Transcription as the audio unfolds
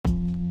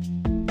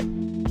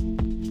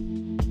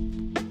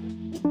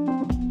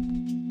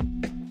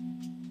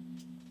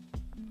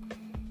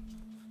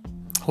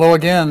Hello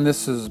again,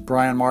 this is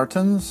Brian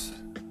Martins,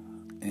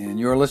 and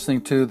you're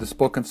listening to The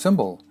Spoken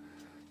Symbol.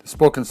 The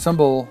Spoken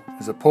Symbol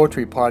is a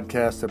poetry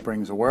podcast that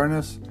brings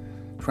awareness,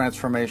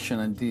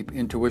 transformation, and deep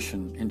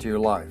intuition into your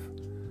life.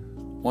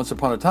 Once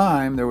upon a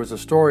time, there was a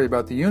story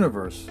about the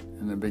universe,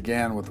 and it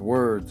began with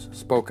words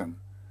spoken.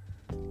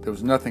 There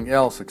was nothing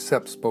else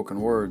except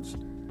spoken words.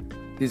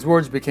 These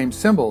words became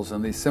symbols,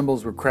 and these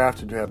symbols were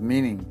crafted to have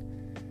meaning.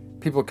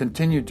 People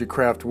continued to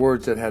craft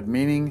words that had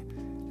meaning,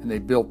 and they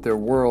built their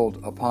world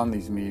upon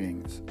these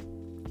meanings.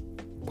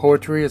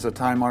 Poetry is a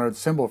time-honored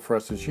symbol for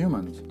us as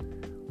humans.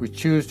 We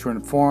choose to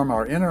inform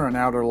our inner and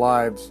outer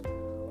lives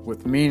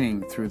with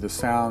meaning through the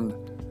sound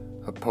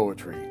of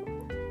poetry.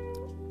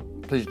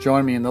 Please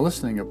join me in the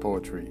listening of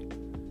poetry.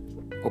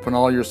 Open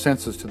all your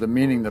senses to the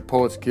meaning that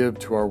poets give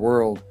to our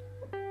world.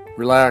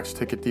 Relax,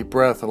 take a deep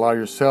breath, allow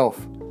yourself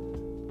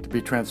to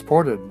be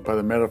transported by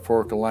the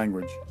metaphorical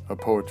language of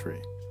poetry.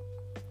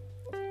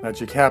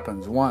 Magic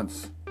happens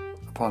once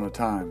upon a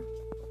time.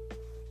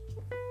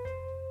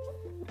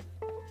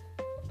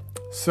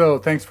 So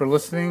thanks for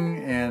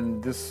listening,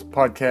 and this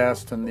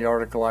podcast and the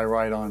article I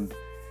write on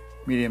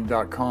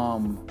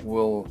medium.com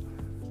will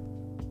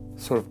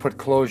sort of put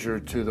closure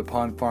to the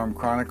Pond Farm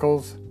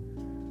Chronicles.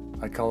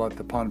 I call it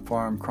the Pond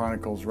Farm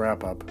Chronicles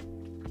wrap-up.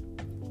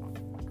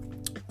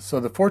 So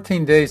the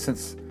 14 days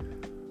since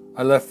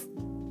I left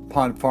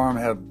Pond Farm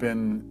have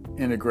been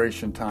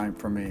integration time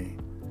for me,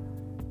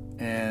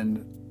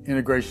 and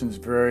integration is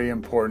very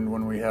important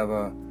when we have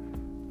a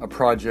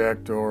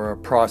project or a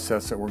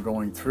process that we're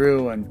going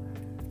through, and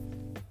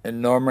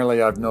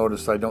normally I've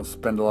noticed I don't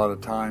spend a lot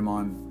of time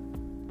on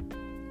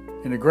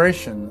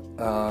integration,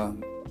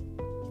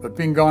 but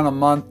being gone a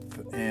month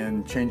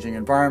and changing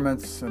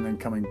environments and then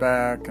coming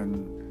back,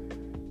 and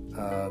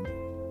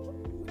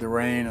the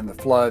rain and the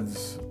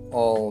floods,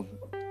 all,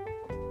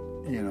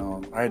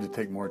 I had to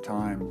take more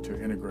time to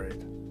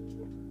integrate.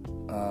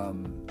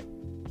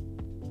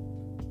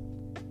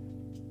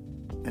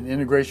 And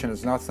integration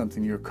is not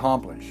something you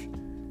accomplish.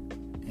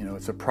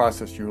 It's a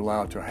process you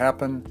allow to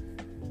happen,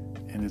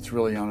 and it's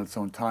really on its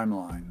own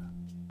timeline.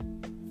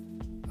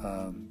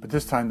 But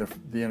this time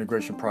the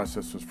integration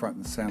process was front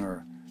and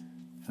center,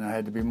 and I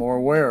had to be more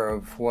aware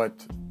of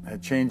what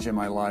had changed in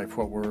my life,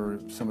 what were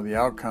some of the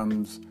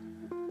outcomes,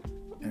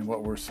 and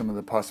what were some of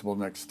the possible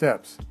next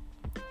steps.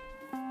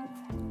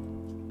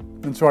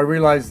 And so I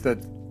realized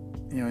that,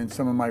 in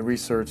some of my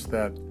research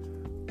that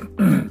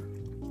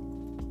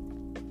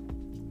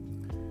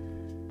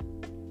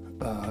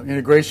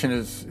integration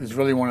is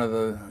really one of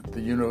the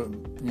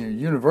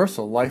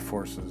universal life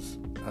forces,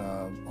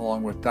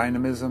 along with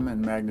dynamism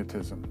and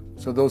magnetism.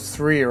 So those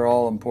three are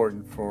all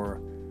important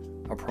for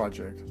a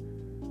project.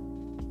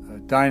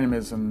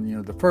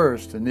 Dynamism, the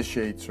first,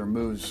 initiates or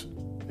moves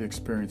the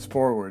experience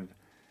forward,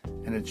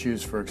 and it's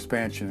used for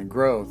expansion and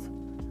growth.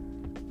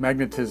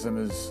 Magnetism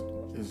is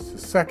the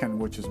second,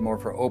 which is more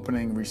for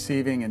opening,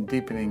 receiving, and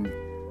deepening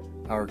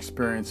our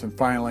experience. And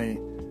finally,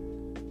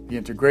 the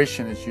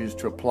integration is used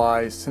to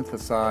apply,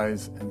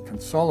 synthesize, and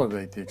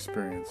consolidate the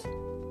experience.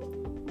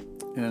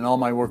 And in all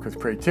my work with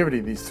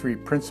creativity, these three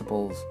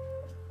principles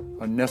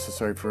are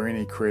necessary for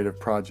any creative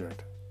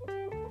project.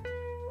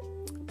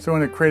 So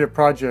in a creative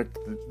project,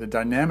 the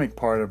dynamic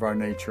part of our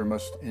nature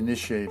must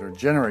initiate or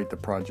generate the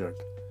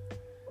project.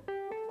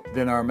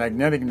 Then our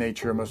magnetic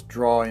nature must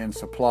draw in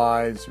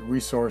supplies,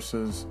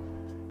 resources,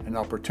 and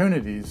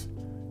opportunities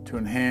to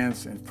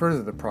enhance and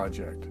further the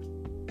project.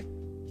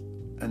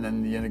 And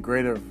then the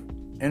integrative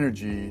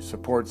energy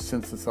supports,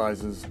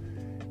 synthesizes,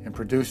 and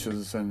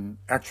produces and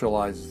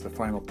actualizes the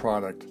final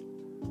product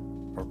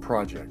or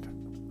project.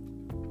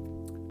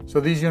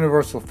 So these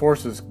universal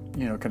forces,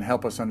 can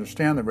help us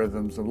understand the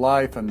rhythms of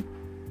life and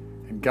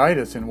guide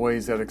us in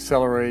ways that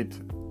accelerate,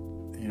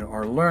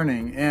 our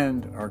learning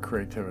and our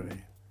creativity.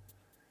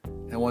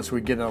 And once we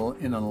get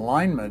in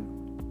alignment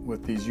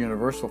with these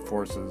universal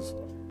forces,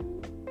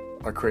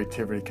 our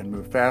creativity can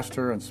move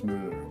faster and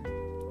smoother.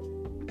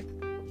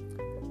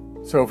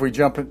 So if we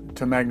jump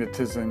into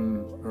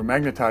magnetism or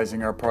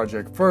magnetizing our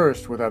project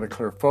first without a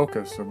clear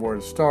focus of where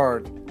to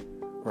start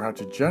or how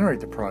to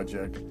generate the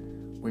project,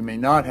 we may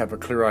not have a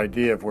clear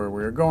idea of where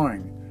we are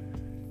going.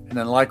 And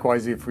then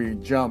likewise, if we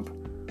jump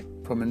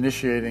from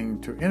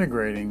initiating to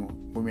integrating,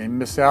 we may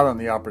miss out on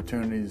the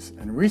opportunities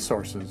and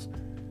resources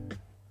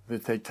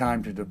that take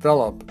time to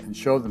develop and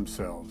show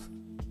themselves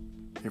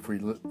if we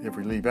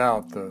leave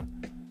out the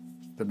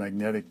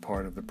magnetic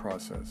part of the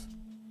process.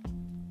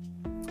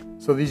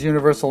 So these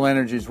universal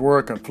energies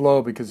work and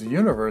flow because the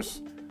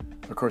universe,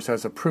 of course,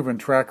 has a proven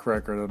track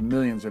record of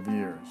millions of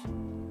years.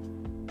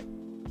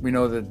 We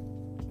know that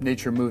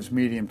nature moves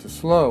medium to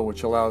slow,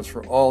 which allows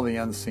for all the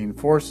unseen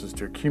forces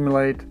to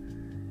accumulate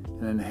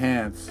and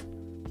enhance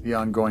the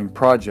ongoing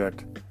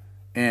project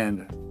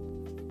and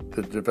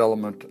the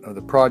development of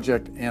the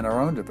project and our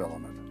own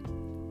development.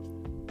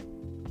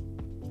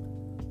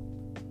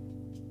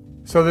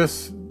 So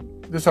this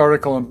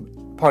article and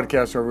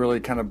podcast are really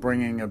kind of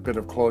bringing a bit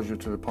of closure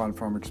to the Pond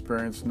Farm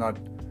experience. Not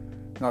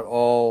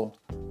all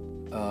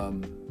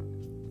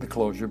the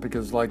closure,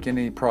 because like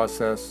any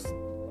process,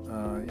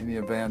 in the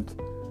event.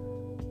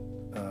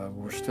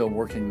 We're still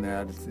working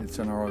that. It's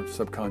in our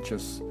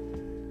subconscious.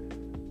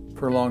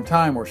 For a long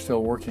time, we're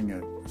still working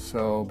it.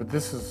 So, but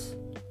this is,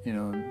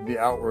 the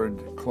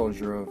outward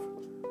closure of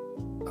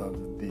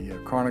the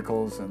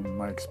Chronicles and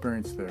my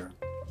experience there.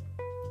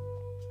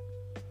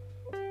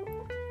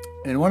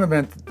 And one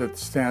event that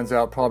stands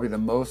out probably the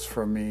most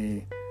for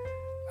me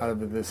out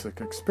of this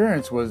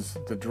experience was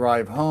the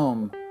drive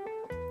home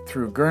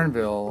through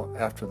Guerneville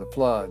after the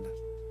flood.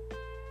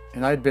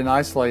 And I'd been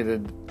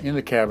isolated in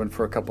the cabin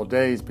for a couple of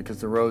days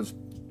because the roads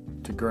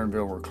to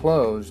Guerneville were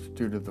closed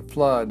due to the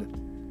flood,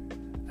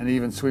 and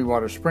even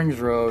Sweetwater Springs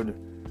Road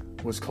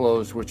was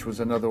closed, which was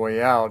another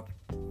way out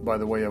by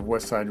the way of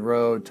West Side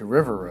Road to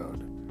River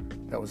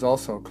Road. That was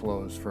also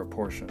closed for a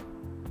portion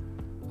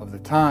of the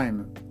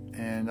time.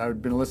 And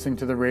I'd been listening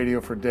to the radio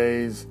for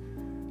days.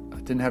 I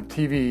didn't have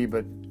TV,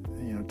 but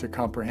to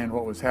comprehend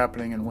what was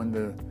happening and when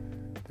the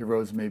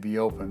roads may be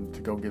open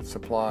to go get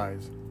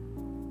supplies.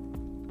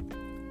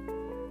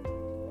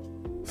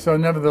 So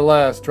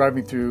nevertheless,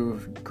 driving through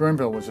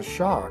Guerneville was a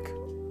shock.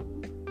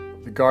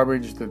 The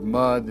garbage, the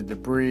mud, the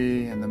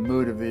debris, and the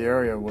mood of the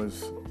area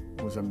was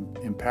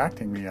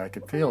impacting me. I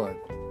could feel it.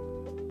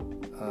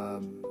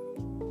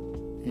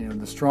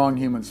 The strong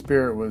human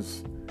spirit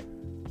was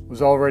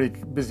already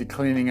busy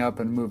cleaning up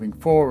and moving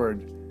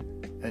forward,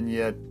 and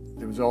yet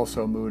there was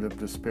also a mood of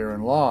despair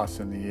and loss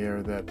in the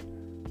air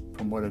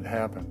from what had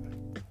happened.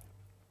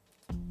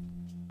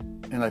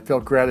 And I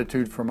felt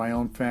gratitude for my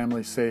own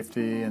family's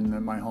safety and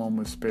that my home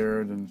was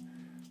spared and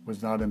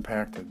was not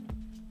impacted.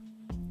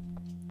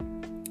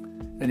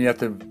 And yet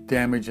the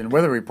damage and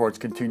weather reports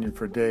continued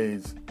for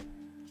days.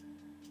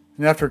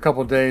 And after a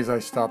couple of days, I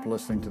stopped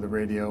listening to the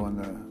radio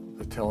and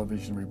the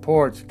television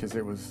reports because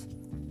it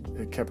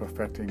kept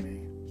affecting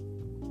me.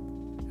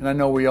 And I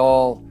know we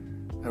all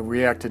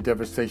react to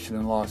devastation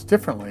and loss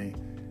differently,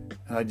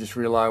 and I just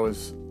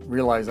realized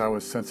I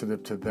was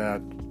sensitive to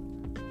that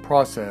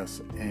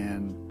process,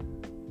 and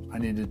I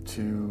needed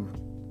to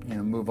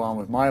move on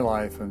with my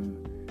life and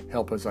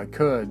help as I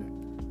could.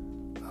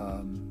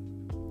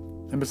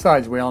 And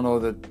besides, we all know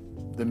that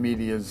the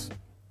media's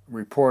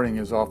reporting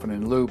is often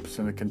in loops,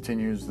 and it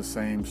continues the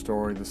same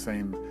story, the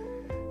same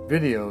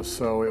videos,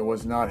 so it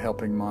was not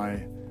helping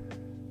my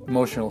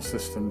emotional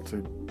system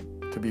to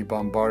be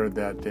bombarded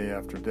that day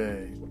after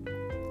day.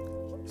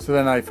 So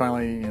then I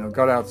finally,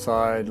 got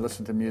outside,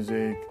 listened to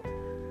music,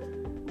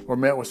 or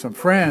met with some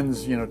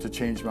friends, to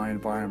change my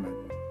environment.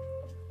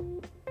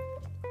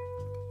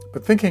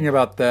 But thinking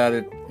about that,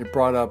 it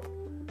brought up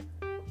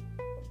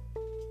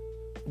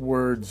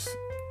words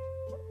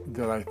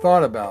that I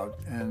thought about,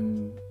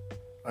 and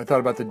I thought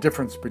about the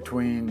difference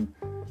between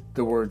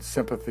the words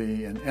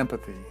sympathy and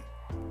empathy.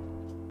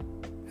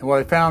 And what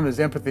I found is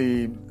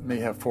empathy may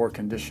have 4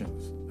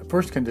 conditions. The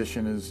first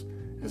condition is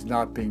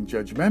not being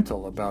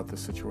judgmental about the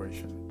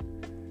situation.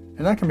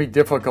 And that can be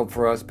difficult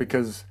for us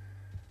because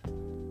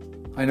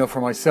I know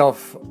for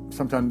myself,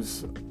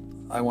 sometimes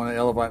I want to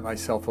elevate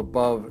myself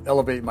above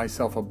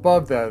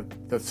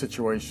that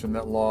situation,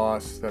 that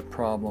loss, that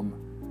problem,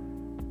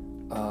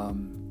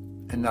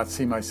 and not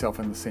see myself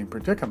in the same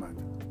predicament.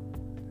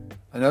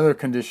 Another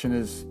condition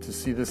is to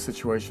see this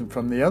situation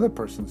from the other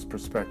person's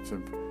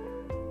perspective,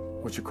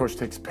 which of course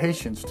takes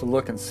patience to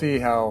look and see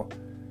how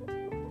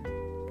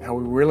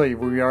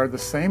we are the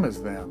same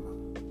as them,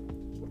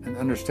 and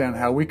understand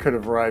how we could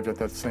have arrived at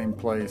that same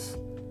place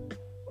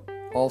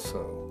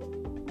also,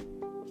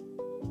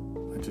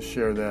 and to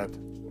share that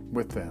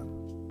with them.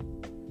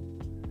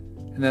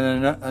 And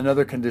then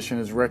another condition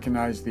is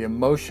recognize the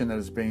emotion that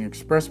is being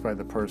expressed by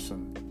the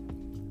person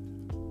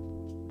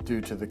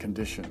due to the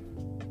condition.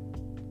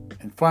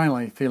 And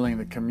finally,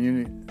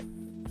 communicating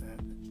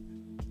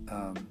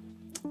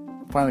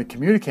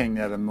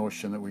that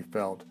emotion that we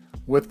felt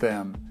with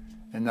them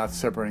and not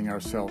separating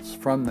ourselves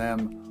from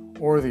them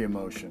or the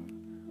emotion,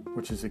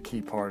 which is a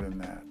key part in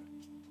that.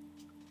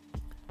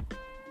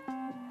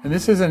 And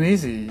this isn't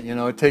easy,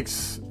 it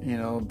takes,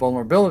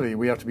 vulnerability.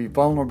 We have to be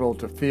vulnerable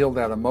to feel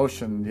that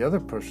emotion the other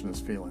person is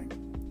feeling.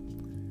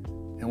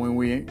 And when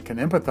we can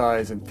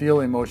empathize and feel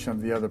the emotion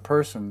of the other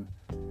person,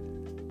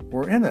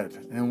 we're in it,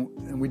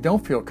 and we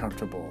don't feel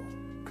comfortable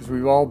because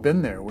we've all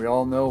been there. We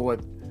all know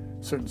what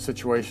certain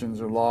situations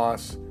or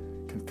loss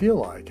can feel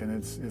like, and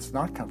it's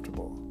not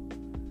comfortable.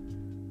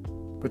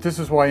 But this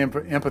is why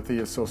empathy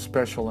is so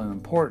special and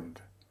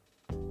important.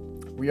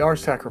 We are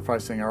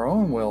sacrificing our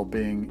own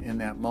well-being in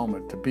that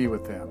moment to be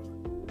with them.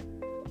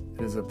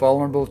 It is a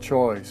vulnerable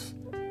choice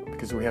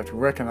because we have to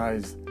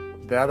recognize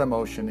that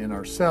emotion in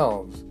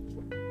ourselves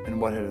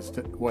and what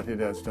it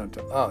has done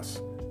to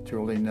us to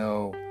really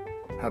know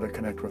how to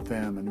connect with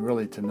them and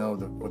really to know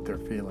what they're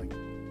feeling.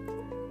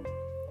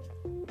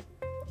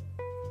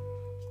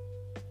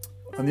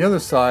 On the other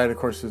side, of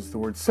course, is the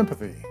word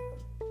sympathy.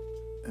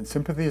 And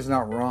sympathy is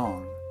not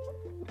wrong.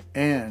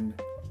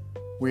 And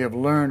we have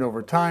learned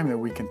over time that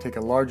we can take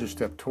a larger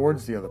step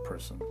towards the other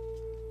person,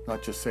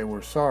 not just say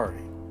we're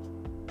sorry.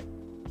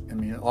 I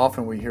mean,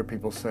 often we hear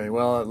people say,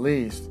 well, at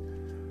least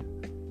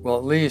well,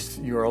 at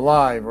least you're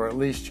alive, or at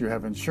least you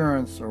have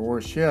insurance, or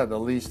worse yet,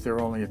 at least there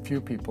are only a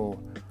few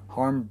people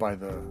harmed by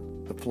the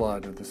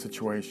flood or the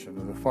situation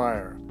or the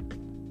fire.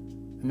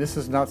 And this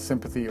is not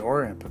sympathy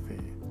or empathy.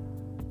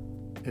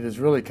 It is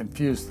really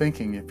confused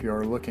thinking if you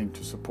are looking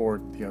to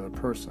support the other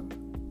person.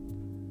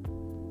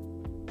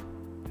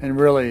 And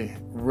really,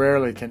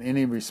 rarely can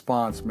any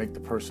response make the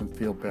person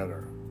feel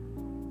better.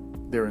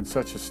 They're in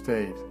such a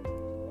state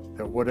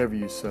that whatever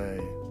you say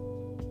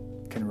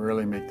can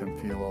really make them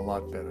feel a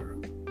lot better.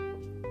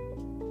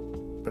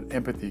 But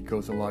empathy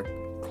goes a lot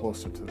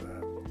closer to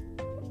that.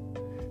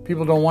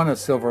 People don't want a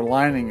silver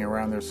lining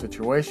around their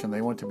situation.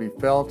 They want to be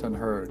felt and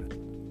heard.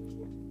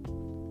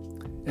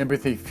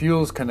 Empathy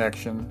fuels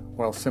connection,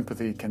 while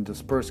sympathy can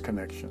disperse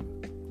connection.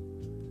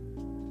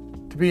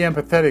 To be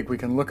empathetic, we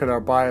can look at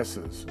our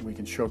biases. We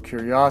can show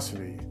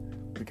curiosity.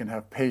 We can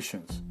have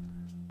patience.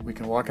 We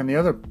can walk in the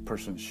other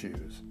person's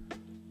shoes.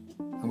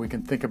 And we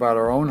can think about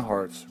our own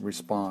heart's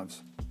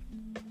response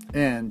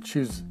and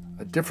choose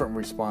a different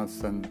response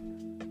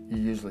than you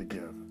usually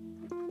give.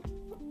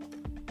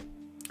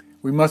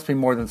 We must be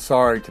more than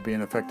sorry to be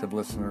an effective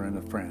listener and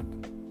a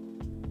friend.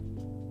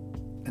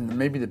 And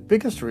maybe the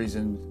biggest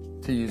reason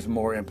to use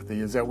more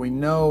empathy is that we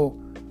know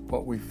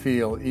what we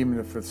feel, even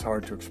if it's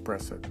hard to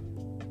express it.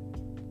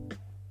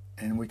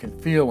 And we can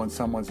feel when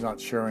someone's not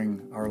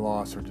sharing our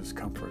loss or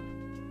discomfort.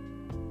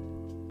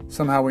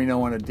 Somehow we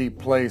know in a deep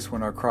place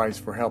when our cries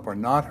for help are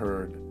not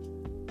heard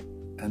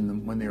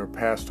and when they are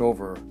passed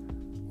over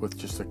with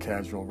just a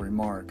casual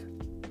remark.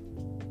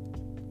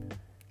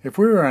 If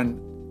we were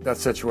in that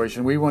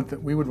situation, we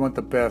would want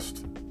the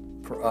best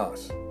for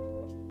us.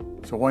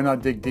 So why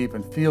not dig deep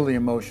and feel the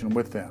emotion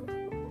with them?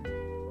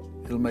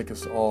 It'll make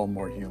us all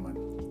more human.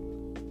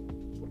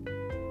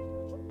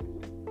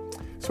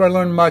 So I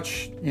learned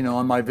much,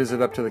 on my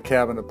visit up to the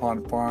cabin at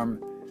Pond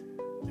Farm,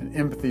 and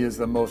empathy is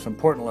the most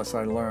important lesson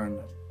I learned.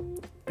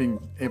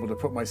 Being able to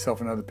put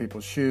myself in other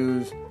people's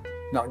shoes,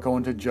 not go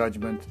into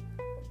judgment,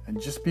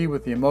 and just be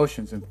with the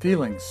emotions and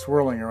feelings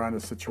swirling around a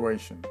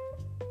situation.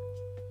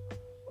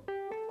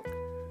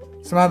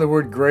 Somehow the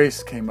word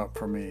grace came up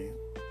for me,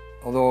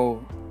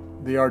 although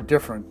they are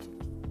different,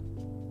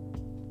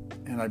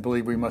 and I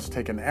believe we must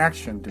take an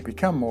action to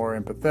become more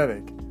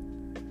empathetic.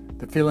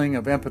 The feeling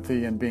of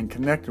empathy and being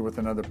connected with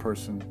another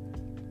person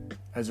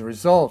as a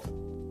result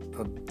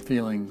of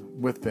feeling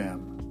with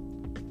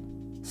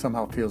them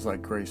somehow feels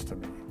like grace to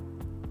me.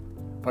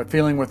 By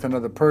feeling with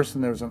another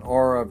person, there's an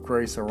aura of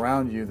grace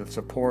around you that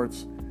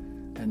supports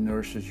and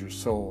nourishes your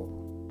soul.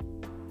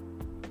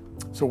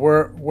 So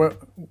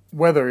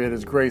whether it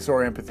is grace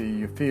or empathy,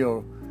 you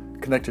feel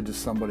connected to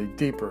somebody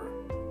deeper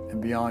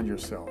and beyond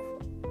yourself.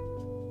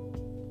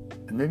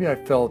 And maybe I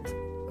felt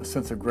a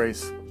sense of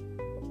grace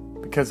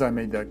because I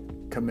made that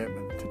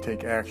commitment to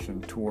take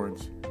action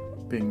towards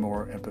being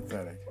more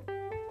empathetic.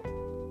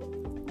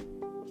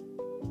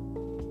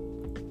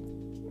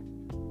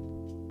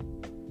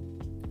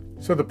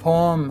 So the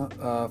poem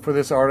for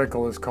this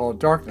article is called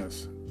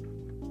Darkness.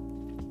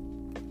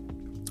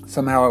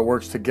 Somehow it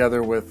works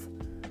together with,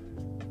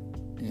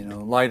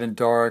 light and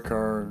dark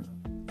are,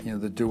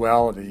 the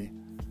duality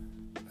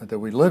that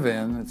we live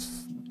in.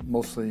 It's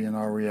mostly in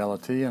our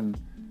reality, and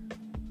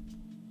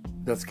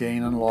that's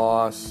gain and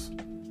loss,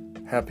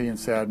 happy and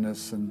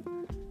sadness, and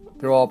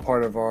they're all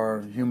part of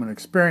our human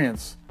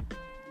experience,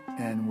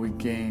 and we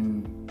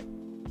gain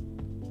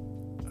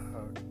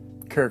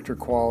character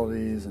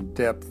qualities and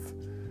depth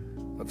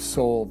of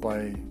soul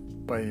by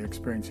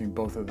experiencing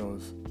both of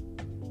those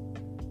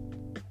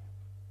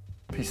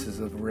pieces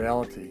of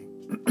reality.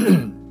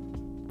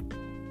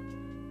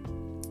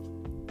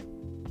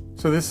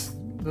 So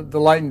the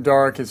light and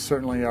dark is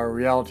certainly our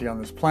reality on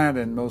this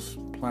planet and most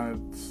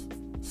planets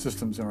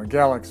systems in our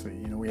galaxy.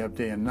 We have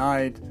day and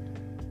night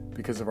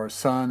because of our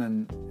sun,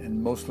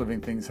 and most living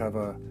things have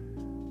a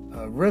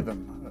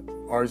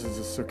rhythm. Ours is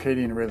a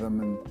circadian rhythm,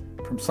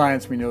 and from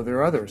science we know there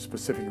are other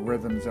specific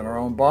rhythms in our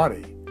own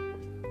body.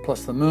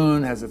 Plus the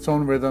moon has its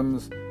own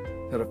rhythms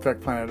that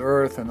affect planet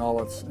Earth and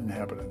all its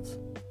inhabitants.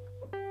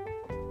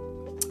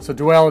 So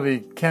duality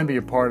can be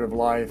a part of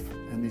life,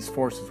 and these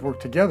forces work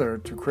together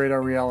to create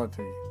our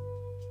reality.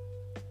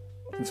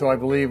 And so I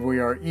believe we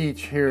are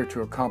each here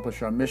to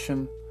accomplish our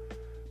mission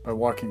by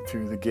walking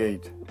through the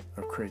gate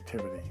of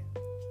creativity.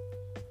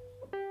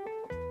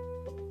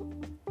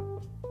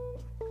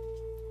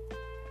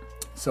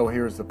 So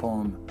here's the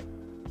poem,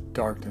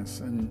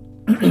 Darkness. And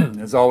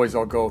as always,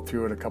 I'll go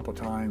through it a couple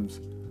times.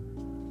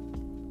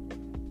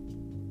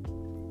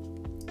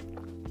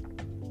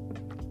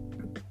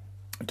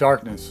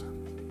 Darkness.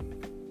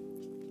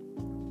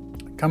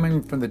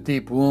 Coming from the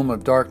deep womb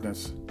of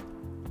darkness,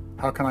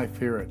 how can I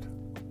fear it?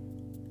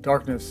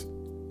 Darkness,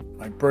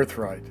 my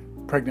birthright,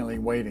 pregnantly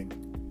waiting.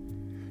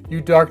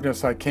 You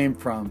darkness I came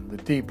from, the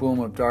deep womb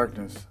of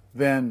darkness.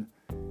 Then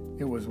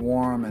it was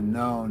warm and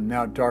known.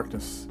 Now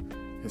darkness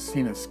is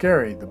seen as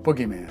scary, the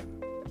boogeyman.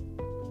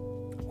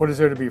 What is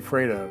there to be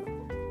afraid of?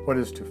 What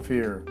is to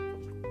fear?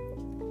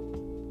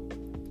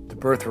 The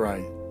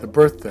birthright, the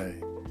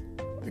birthday,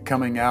 the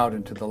coming out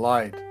into the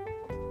light.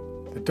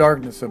 The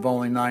darkness of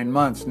only 9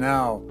 months,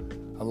 now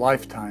a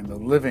lifetime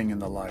of living in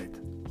the light.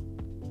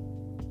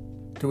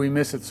 Do we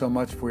miss it so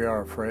much we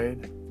are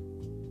afraid?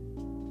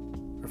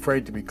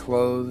 Afraid to be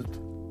clothed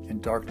in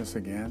darkness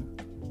again,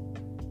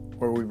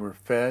 where we were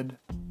fed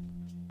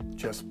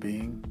just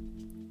being?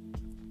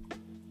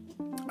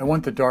 I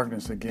want the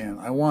darkness again.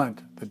 I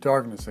want the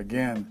darkness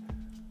again,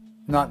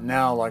 not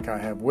now like I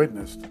have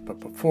witnessed, but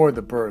before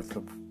the birth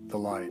of the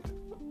light.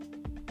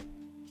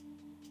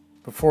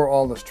 Before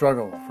all the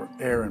struggle for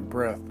air and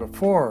breath,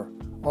 before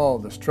all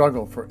the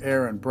struggle for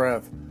air and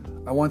breath,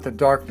 I want the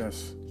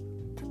darkness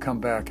to come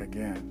back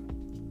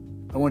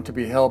again. I want to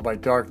be held by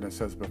darkness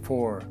as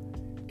before,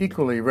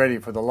 equally ready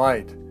for the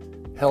light,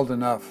 held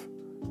enough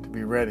to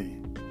be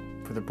ready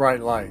for the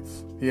bright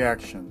lights, the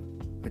action,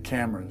 the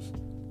cameras,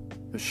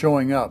 the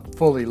showing up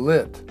fully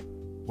lit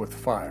with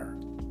fire.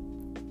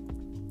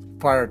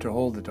 Fire to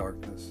hold the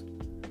darkness.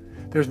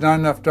 There's not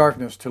enough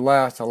darkness to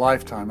last a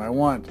lifetime. I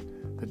want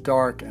the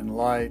dark and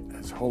light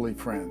as holy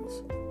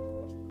friends.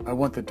 I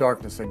want the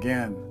darkness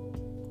again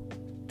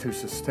to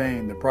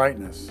sustain the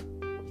brightness,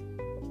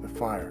 the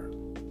fire.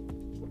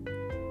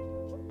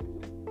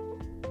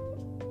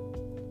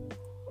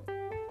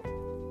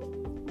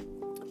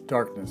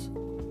 Darkness.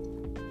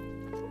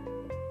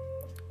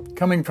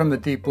 Coming from the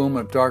deep womb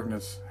of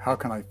darkness, how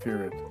can I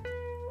fear it?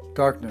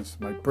 Darkness,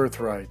 my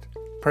birthright,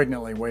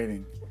 pregnantly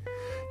waiting.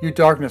 You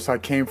darkness, I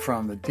came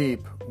from the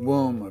deep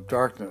womb of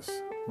darkness.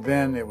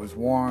 Then it was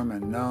warm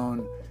and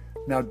known.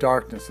 Now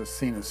darkness is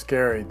seen as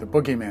scary, the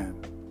boogeyman.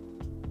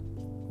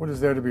 What is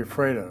there to be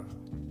afraid of?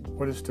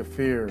 What is to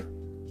fear?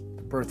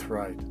 The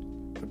birthright,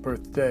 the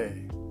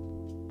birthday,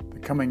 the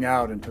coming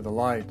out into the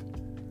light.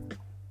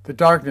 The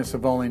darkness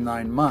of only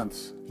 9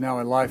 months, now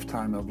a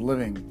lifetime of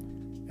living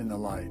in the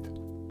light.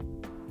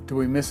 Do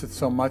we miss it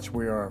so much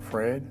we are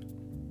afraid?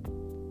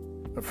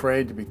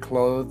 Afraid to be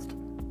clothed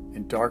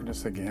in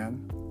darkness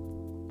again,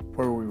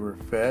 where we were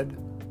fed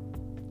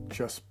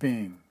just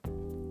being.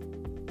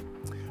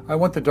 I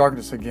want the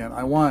darkness again.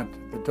 I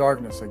want the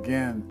darkness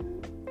again,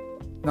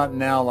 not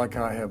now like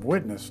I have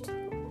witnessed,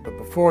 but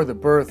before the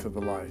birth of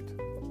the light,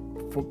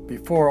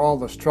 before all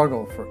the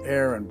struggle for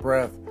air and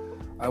breath.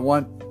 I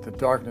want the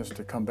darkness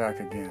to come back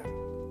again.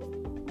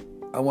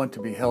 I want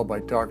to be held by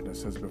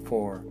darkness as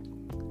before,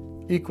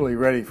 equally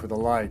ready for the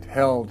light,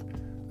 held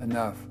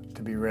enough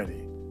to be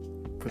ready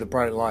for the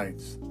bright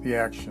lights, the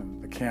action,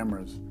 the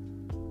cameras,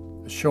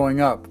 the showing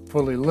up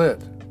fully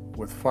lit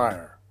with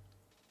fire.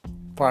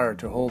 Fire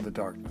to hold the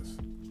darkness.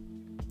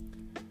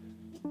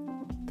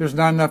 There's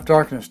not enough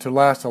darkness to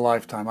last a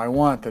lifetime. I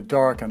want the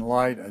dark and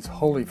light as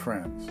holy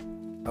friends.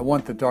 I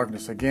want the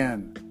darkness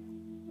again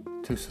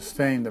to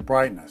sustain the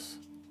brightness,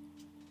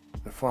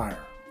 the fire.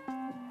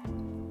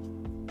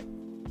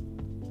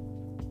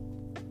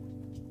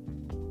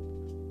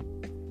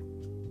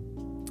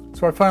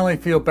 So I finally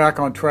feel back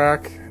on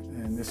track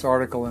in this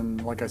article,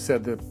 and like I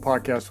said, the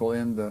podcast will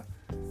end the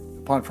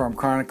Pond Farm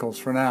Chronicles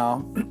for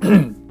now.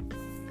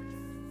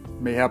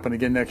 May happen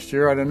again next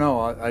year. I don't know.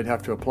 I'd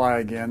have to apply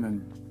again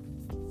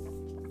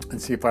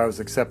and see if I was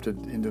accepted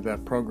into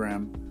that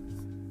program,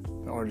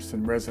 the artist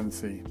in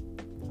residency.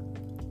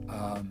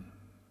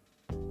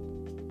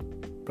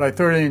 But I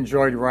thoroughly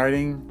enjoyed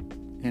writing,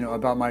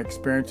 about my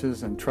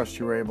experiences, and trust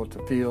you were able to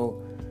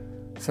feel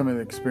some of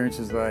the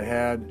experiences that I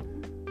had.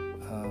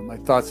 My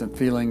thoughts and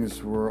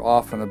feelings were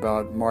often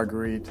about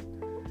Marguerite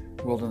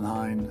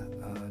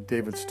Wildenhain,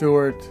 David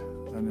Stewart,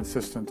 an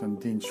assistant, and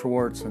Dean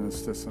Schwartz, an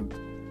assistant,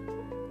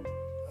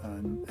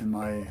 and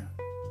my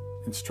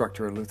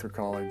instructor at Luther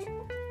College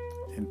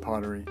in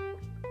pottery.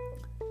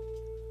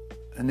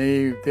 And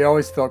they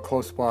always felt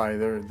close by.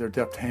 Their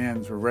deft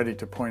hands were ready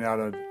to point out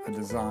a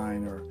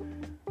design or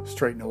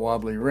straighten a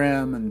wobbly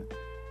rim,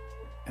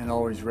 and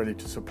always ready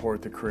to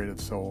support the creative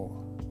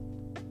soul.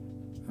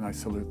 And I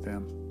salute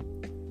them.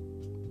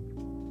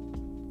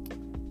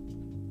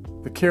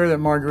 The care that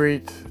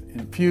Marguerite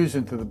infused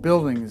into the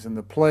buildings and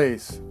the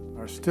place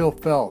are still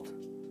felt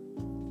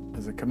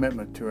as a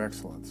commitment to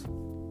excellence.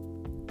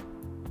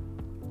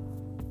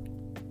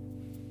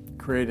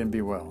 Create and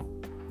be well.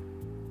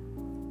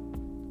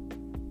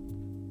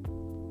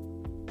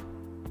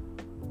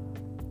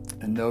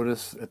 And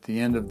notice at the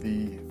end of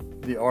the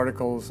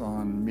articles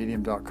on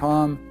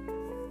medium.com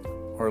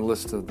are a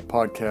list of the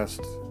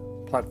podcast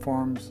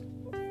platforms.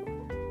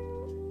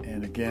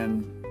 And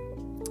again,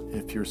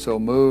 if you're so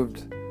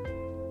moved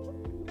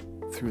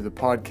through the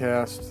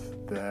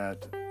podcast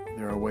that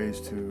there are ways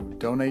to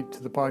donate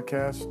to the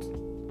podcast,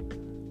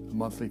 a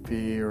monthly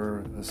fee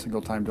or a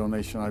single-time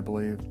donation, I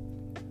believe.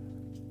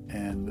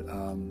 And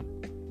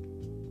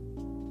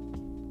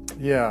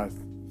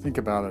think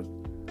about it.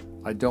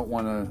 I don't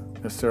want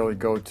to necessarily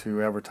go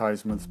to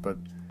advertisements, but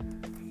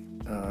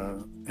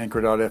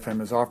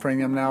Anchor.fm is offering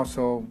them now,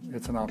 so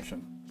it's an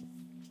option.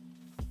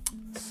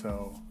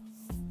 So,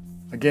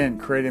 again,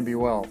 create and be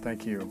well.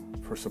 Thank you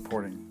for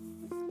supporting,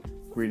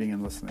 reading,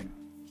 and listening.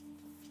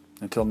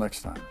 Until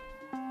next time.